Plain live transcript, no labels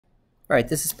Alright,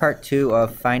 this is part 2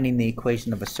 of finding the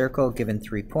equation of a circle given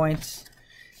 3 points.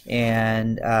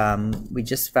 And we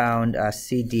just found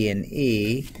C, D, and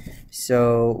E.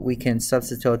 So we can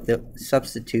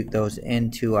substitute those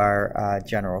into our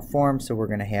general form. So we're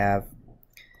going to have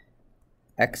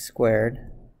x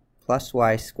squared plus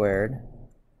y squared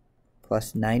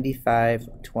plus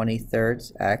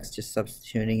 95/23 x, just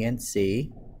substituting in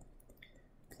C,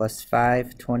 plus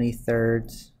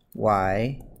 5/23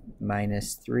 y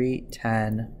minus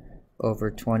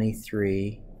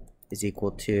 310/23 is equal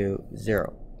to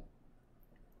 0.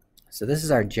 So this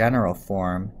is our general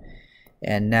form,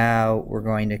 and now we're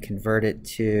going to convert it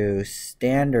to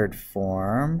standard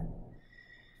form.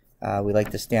 We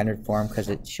like the standard form because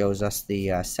it shows us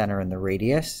the center and the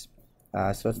radius.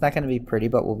 So it's not going to be pretty,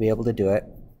 but we'll be able to do it.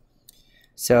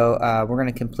 So we're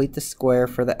going to complete the square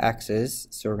for the x's.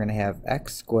 So we're going to have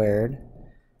x squared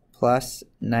plus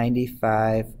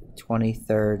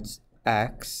 95/23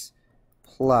 x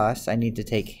plus, I need to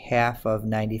take half of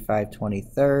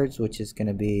 95/23, which is going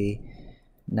to be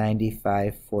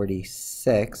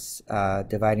 95/46.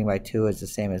 Dividing by 2 is the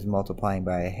same as multiplying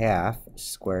by a half.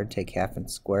 Squared, take half and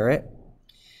square it.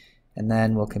 And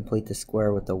then we'll complete the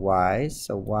square with the y's.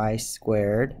 So y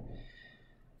squared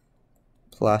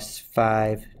plus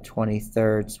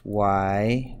 5/23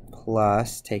 y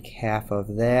plus, take half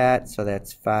of that, so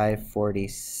that's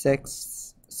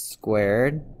 5/46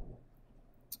 squared.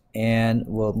 And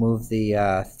we'll move the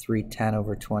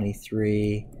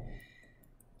 310/23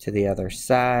 to the other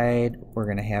side. We're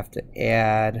going to have to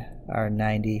add our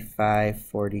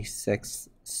 95/46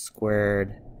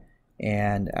 squared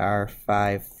and our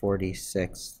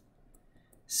 5/46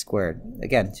 squared.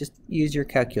 Again, just use your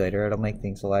calculator. It'll make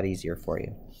things a lot easier for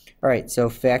you. Alright, so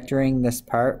factoring this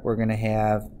part, we're going to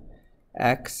have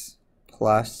x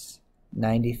plus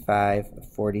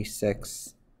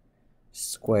 95/46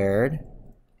 squared.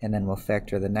 And then we'll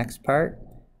factor the next part.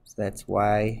 So that's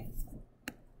y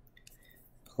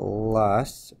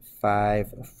plus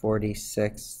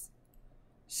 5/46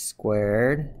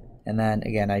 squared. And then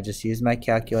again, I just used my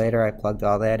calculator. I plugged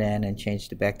all that in and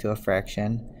changed it back to a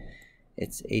fraction.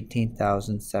 It's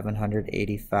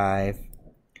 18,785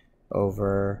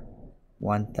 over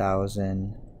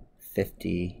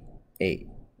 1,058.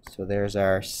 So there's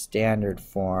our standard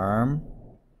form.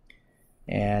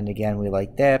 And again, we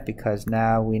like that because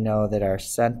now we know that our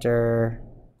center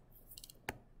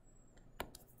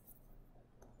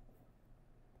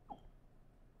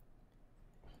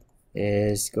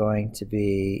is going to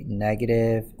be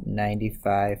negative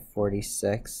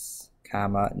 95/46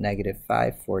 comma negative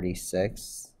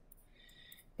 5/46,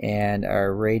 and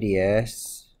our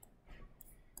radius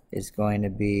is going to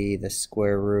be the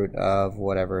square root of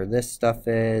whatever this stuff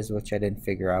is, which I didn't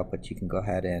figure out, but you can go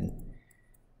ahead and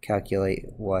calculate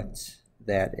what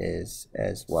that is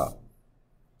as well.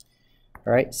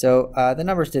 Alright, so the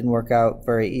numbers didn't work out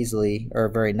very easily or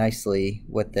very nicely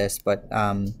with this, but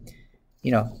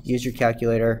you know, use your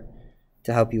calculator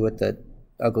to help you with the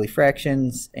ugly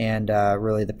fractions, and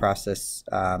really the process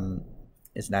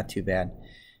is not too bad.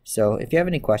 So if you have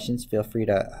any questions, feel free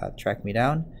to track me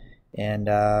down, and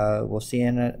we'll see you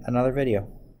in another video.